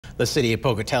The City of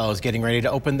Pocatello is getting ready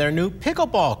to open their new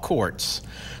pickleball courts.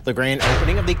 The grand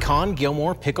opening of the Con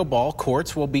Gilmore pickleball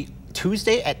courts will be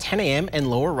Tuesday at 10 a.m. in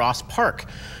Lower Ross Park.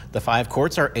 The 5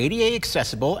 courts are ADA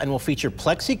accessible and will feature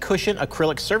plexi cushion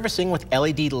acrylic surfacing with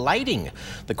LED lighting.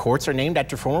 The courts are named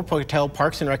after former Pocatello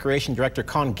Parks and Recreation Director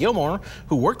Con Gilmore,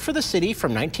 who worked for the city from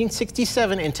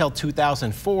 1967 until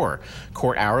 2004.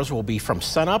 Court hours will be from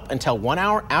sunup until 1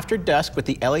 hour after dusk, with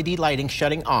the LED lighting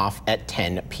shutting off at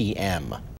 10 p.m.